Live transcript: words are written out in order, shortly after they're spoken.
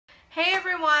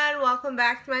welcome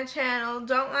back to my channel.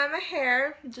 Don't mind my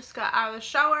hair, just got out of the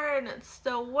shower and it's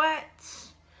still wet.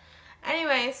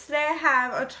 Anyways, today I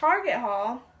have a Target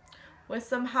haul with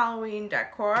some Halloween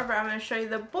decor, but I'm going to show you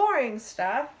the boring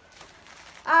stuff.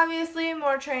 Obviously,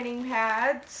 more training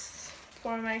pads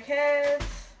for my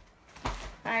kids.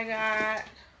 I got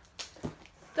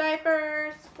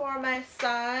diapers for my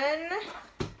son.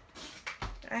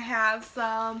 I have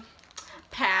some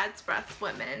pads for us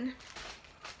women.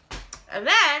 And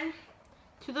then,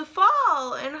 to the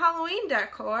fall and Halloween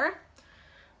decor.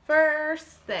 First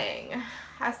thing,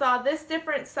 I saw this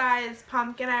different size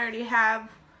pumpkin I already have.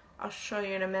 I'll show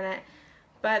you in a minute.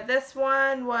 But this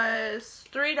one was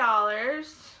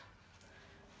 $3.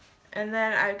 And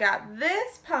then I got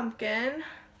this pumpkin,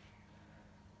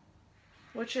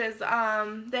 which is,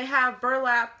 they have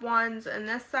burlap ones in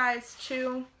this size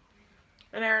too.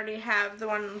 And I already have the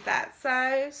one that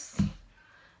size.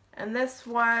 And this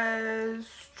was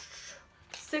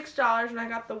 $6, and I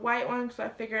got the white one because I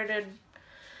figured it'd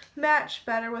match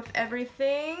better with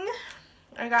everything.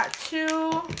 I got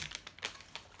 2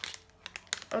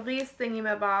 of these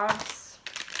thingy-mabobs.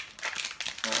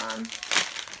 Hold on.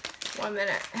 1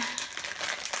 minute.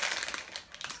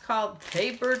 It's called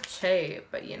paper tape,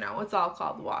 but you know, it's all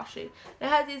called washi. It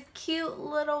has these cute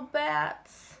little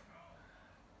bats.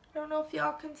 I don't know if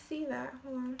y'all can see that.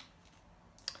 Hold on.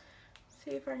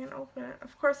 See if I can open it.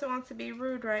 Of course it wants to be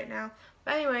rude right now.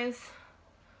 But anyways,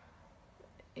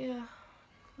 yeah.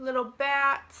 Little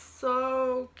bats,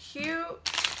 so cute.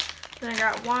 Then I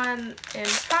got one in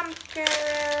pumpkins.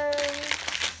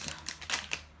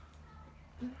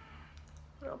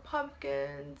 Little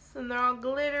pumpkins. And they're all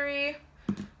glittery.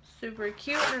 Super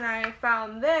cute. And I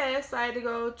found this. I had to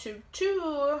go to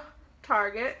 2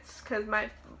 Targets because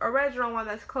my original one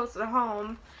that's close to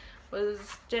home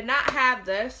did not have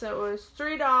this. It was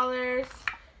 $3.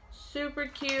 Super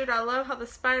cute. I love how the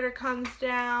spider comes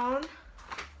down.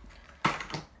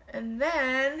 And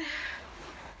then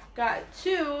got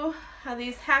 2 of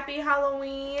these Happy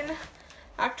Halloween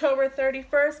October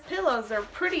 31st pillows. They're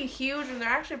pretty huge and they're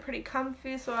actually pretty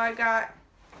comfy. So I got,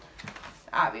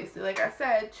 obviously, like I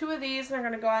said, 2 of these. They're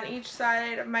going to go on each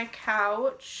side of my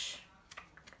couch.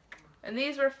 And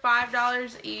these were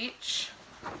 $5 each.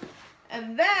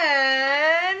 And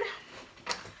then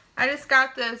I just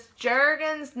got this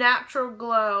Jergens Natural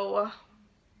Glow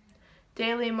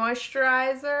Daily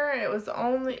Moisturizer. It was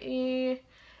only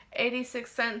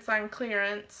 86 cents on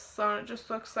clearance, so it just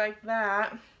looks like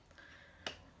that.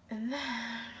 And then,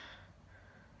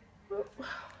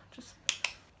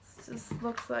 just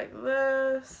looks like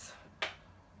this.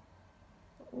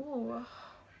 Ooh,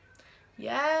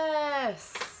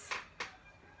 yes!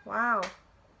 Wow.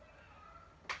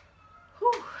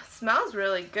 Whew, smells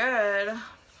really good.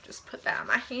 Just put that on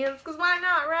my hands because why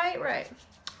not, right? Right.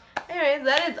 Anyways,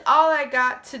 that is all I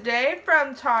got today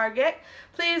from Target.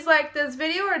 Please like this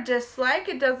video or dislike.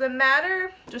 It doesn't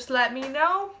matter. Just let me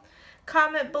know.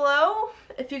 Comment below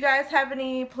if you guys have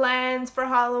any plans for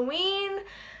Halloween.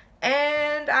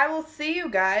 And I will see you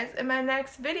guys in my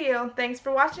next video. Thanks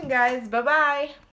for watching, guys. Bye-bye.